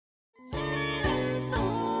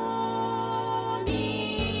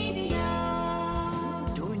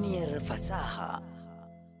fasaha.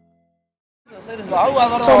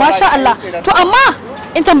 To masha Allah. To amma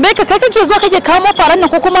in tambaye ka kai kake zuwa kake kawo faran nan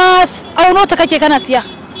ko kuma auno ta kake kana siya?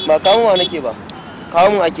 Ba kawo nake ba.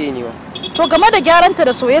 Kawo mun ake yi ne ba. To game da gyaranta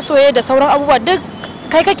da soye-soye da sauran abubuwa duk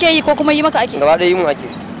kai kake yi ko kuma yi maka ake? Gaba ɗaya yi mun ake.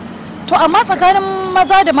 To amma tsakanin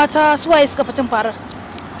maza da mata su waye suka fi cin farar?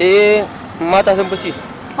 Mata sun fi ci.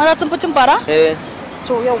 Maza sun fi cin fara?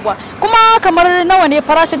 To yawwa. Kuma kamar nawa ne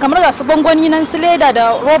farashin kamar ga su gwangwani nan su leda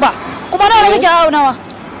da roba. Kuma nawa ne kake aunawa?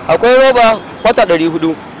 Akwai roba kwata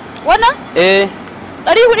 400. Wannan?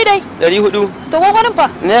 400 dai? 400. To gwangwanin fa?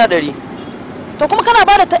 Naira 100. To kuma kana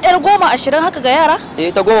bada ta yar 10-20 haka ga yara?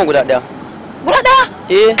 Ta 10 guda ɗaya. Guda ɗaya?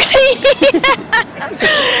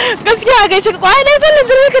 Gaskiya gaishe kwaya ne jallin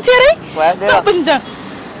jirgin ka ce rai? Taɓin jan.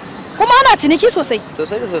 Kuma ana ciniki sosai.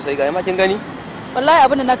 Sosai da sosai ga ma kin gani? Wallahi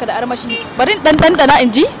abin da naka da armashi. Bari dan dandana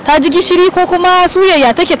in ji ta ji gishiri ko kuma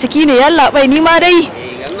suyayya take ciki ne yalla bai ni ma dai.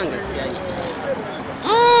 Gannan gaskiya ne.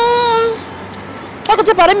 Haka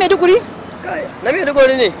ce faran Maiduguri? Na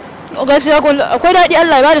Maiduguri ne. Gaskiya akwai daɗi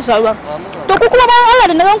Allah ya bada sabuwa. To ku kuma bayan Allah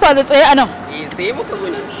da na ganku da tsaye anan. Sai muka zo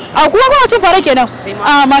ne. Kuma kuna cin fara kenan?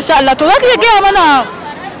 Masha Allah. To zaka iya gaya mana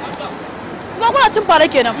kuma kuna cin fara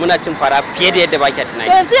kenan? Muna cin fara fiye da yadda baki tunani.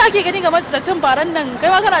 To yanzu ake gani game da cin faran nan kai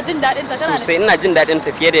ma kana jin daɗin ta kana? Sosai ina jin daɗin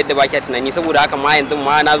ta fiye da yadda baki tunani saboda haka ma yanzu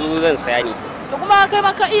ma na zo zan saya ni. To kuma kai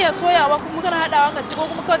ma ka iya soyawa kuma kana hadawa ka ci ko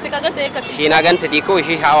kuma kawai sai ka ganta ka ci? Shi na ganta dai kawai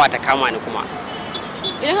shi sha'awa ta kama ni kuma.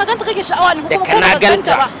 Idan ka ganta kake sha'awa ne kuma kana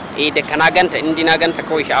ganta ba? Da kana ganta in na ganta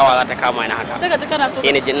kawai sha'awa za ta kama ni haka. Sai ka ji kana so.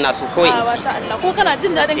 Ina jin ina so kawai. Masha Allah. Ko kana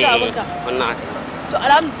jin daɗin ga abinka? Wannan haka. To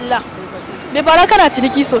alhamdulillah. Me fara kana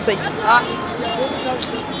ciniki sosai.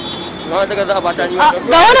 Ma daga za a bata ni.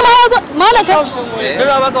 Ga wani malam kai.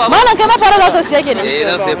 Malam kai ma fara za ka siya kenan.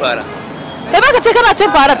 Zan sai fara. Kai ba ka ce kana cin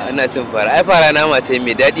farar? Ina cin fara. Ai fara nama ce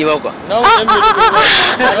mai daɗi ma kwa.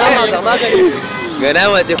 Ga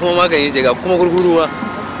nama ce kuma magani ce ga kuma gurguru ma.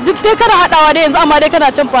 Duk dai kana hadawa dai yanzu amma dai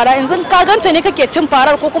kana cin fara yanzu ka ganta ne kake cin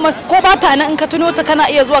farar ko kuma ko ba ta nan in ka tuno ta kana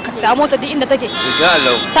iya zuwa ka samu ta duk inda take. Insha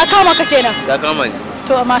Allah. Ta kama ka kenan. Ta kama ni.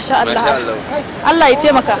 To masha Allah. Allah ya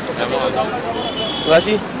taimaka.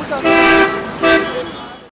 Gashi.